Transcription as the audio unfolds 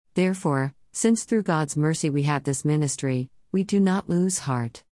Therefore, since through God's mercy we have this ministry, we do not lose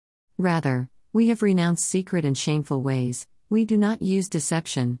heart. Rather, we have renounced secret and shameful ways, we do not use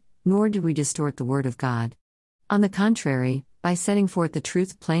deception, nor do we distort the word of God. On the contrary, by setting forth the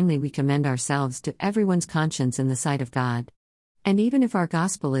truth plainly we commend ourselves to everyone's conscience in the sight of God. And even if our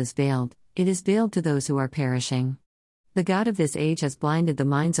gospel is veiled, it is veiled to those who are perishing. The God of this age has blinded the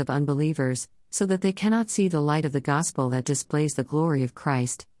minds of unbelievers, so that they cannot see the light of the gospel that displays the glory of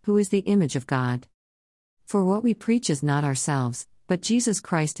Christ, who is the image of God. For what we preach is not ourselves, but Jesus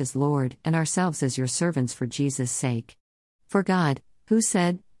Christ as Lord, and ourselves as your servants for Jesus' sake. For God, who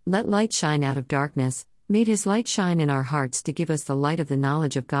said, "Let light shine out of darkness," made his light shine in our hearts to give us the light of the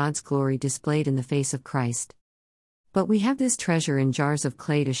knowledge of God's glory displayed in the face of Christ. But we have this treasure in jars of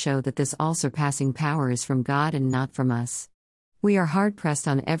clay to show that this all-surpassing power is from God and not from us. We are hard-pressed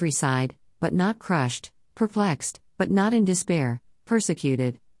on every side, but not crushed, perplexed, but not in despair,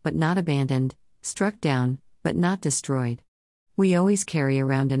 persecuted, but not abandoned, struck down, but not destroyed. We always carry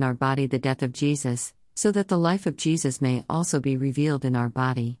around in our body the death of Jesus, so that the life of Jesus may also be revealed in our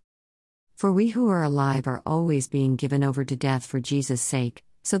body. For we who are alive are always being given over to death for Jesus' sake,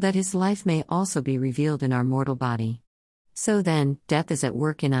 so that his life may also be revealed in our mortal body. So then, death is at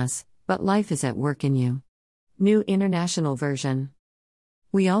work in us, but life is at work in you. New International Version.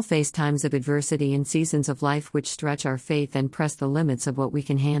 We all face times of adversity and seasons of life which stretch our faith and press the limits of what we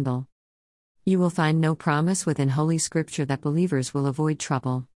can handle. You will find no promise within Holy Scripture that believers will avoid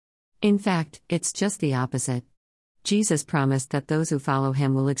trouble. In fact, it's just the opposite. Jesus promised that those who follow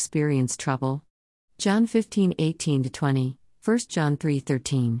him will experience trouble. John 15:18-20, 1 John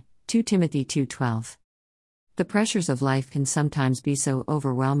 3:13, 2 Timothy 2:12. The pressures of life can sometimes be so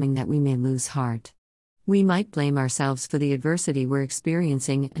overwhelming that we may lose heart. We might blame ourselves for the adversity we're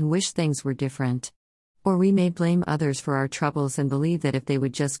experiencing and wish things were different. Or we may blame others for our troubles and believe that if they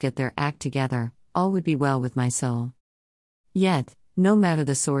would just get their act together, all would be well with my soul. Yet, no matter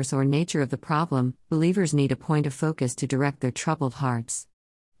the source or nature of the problem, believers need a point of focus to direct their troubled hearts.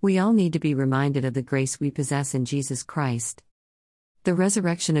 We all need to be reminded of the grace we possess in Jesus Christ. The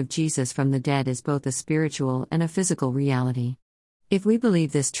resurrection of Jesus from the dead is both a spiritual and a physical reality. If we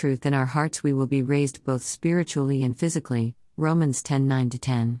believe this truth in our hearts, we will be raised both spiritually and physically. Romans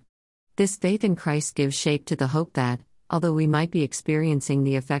 10:9-10. This faith in Christ gives shape to the hope that, although we might be experiencing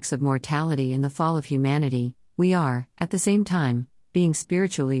the effects of mortality and the fall of humanity, we are, at the same time, being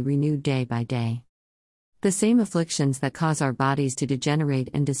spiritually renewed day by day. The same afflictions that cause our bodies to degenerate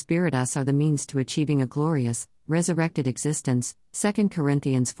and dispirit us are the means to achieving a glorious, resurrected existence. 2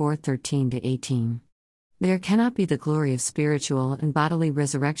 Corinthians 4:13-18. There cannot be the glory of spiritual and bodily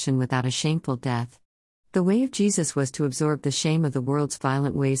resurrection without a shameful death. The way of Jesus was to absorb the shame of the world's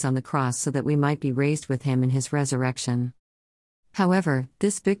violent ways on the cross so that we might be raised with him in his resurrection. However,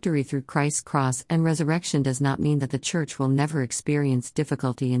 this victory through Christ's cross and resurrection does not mean that the church will never experience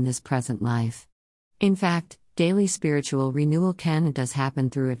difficulty in this present life. In fact, daily spiritual renewal can and does happen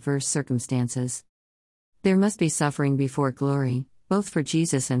through adverse circumstances. There must be suffering before glory, both for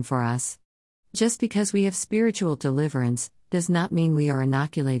Jesus and for us. Just because we have spiritual deliverance, does not mean we are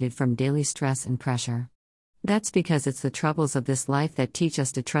inoculated from daily stress and pressure. That's because it's the troubles of this life that teach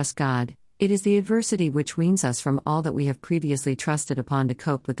us to trust God. It is the adversity which weans us from all that we have previously trusted upon to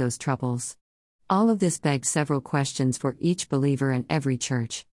cope with those troubles. All of this begs several questions for each believer and every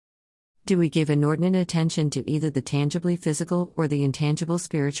church. Do we give inordinate attention to either the tangibly physical or the intangible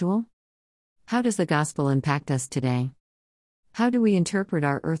spiritual? How does the gospel impact us today? How do we interpret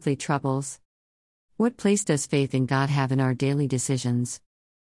our earthly troubles? What place does faith in God have in our daily decisions?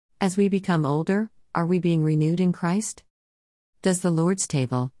 As we become older, are we being renewed in Christ? Does the Lord's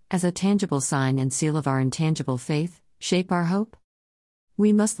table, as a tangible sign and seal of our intangible faith, shape our hope?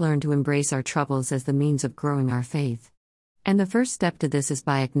 We must learn to embrace our troubles as the means of growing our faith. And the first step to this is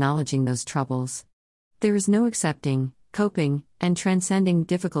by acknowledging those troubles. There is no accepting, coping, and transcending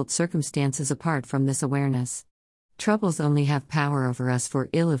difficult circumstances apart from this awareness. Troubles only have power over us for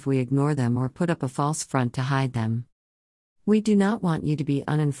ill if we ignore them or put up a false front to hide them. We do not want you to be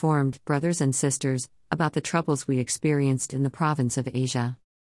uninformed, brothers and sisters, about the troubles we experienced in the province of Asia.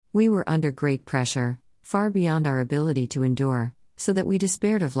 We were under great pressure, far beyond our ability to endure, so that we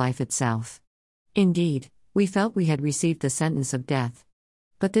despaired of life itself. Indeed, we felt we had received the sentence of death.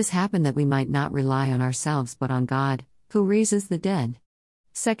 But this happened that we might not rely on ourselves but on God, who raises the dead.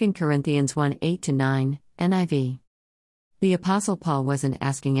 2 Corinthians 1:8-9, NIV. The Apostle Paul wasn't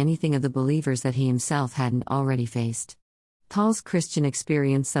asking anything of the believers that he himself hadn't already faced. Paul's Christian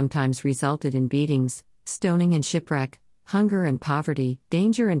experience sometimes resulted in beatings, stoning and shipwreck, hunger and poverty,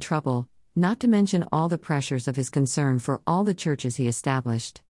 danger and trouble, not to mention all the pressures of his concern for all the churches he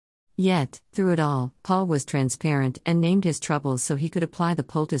established. Yet, through it all, Paul was transparent and named his troubles so he could apply the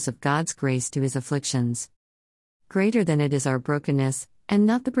poultice of God's grace to his afflictions. Greater than it is our brokenness, and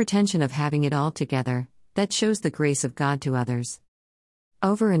not the pretension of having it all together, that shows the grace of God to others.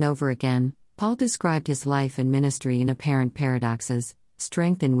 Over and over again, Paul described his life and ministry in apparent paradoxes: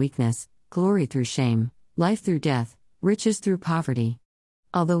 strength in weakness, glory through shame, life through death, riches through poverty.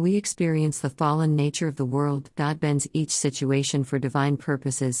 Although we experience the fallen nature of the world, God bends each situation for divine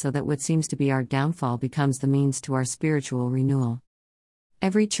purposes so that what seems to be our downfall becomes the means to our spiritual renewal.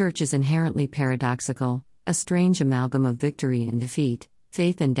 Every church is inherently paradoxical, a strange amalgam of victory and defeat,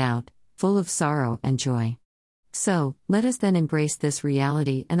 faith and doubt, full of sorrow and joy. So, let us then embrace this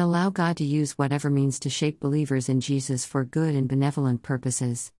reality and allow God to use whatever means to shape believers in Jesus for good and benevolent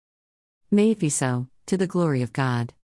purposes. May it be so, to the glory of God.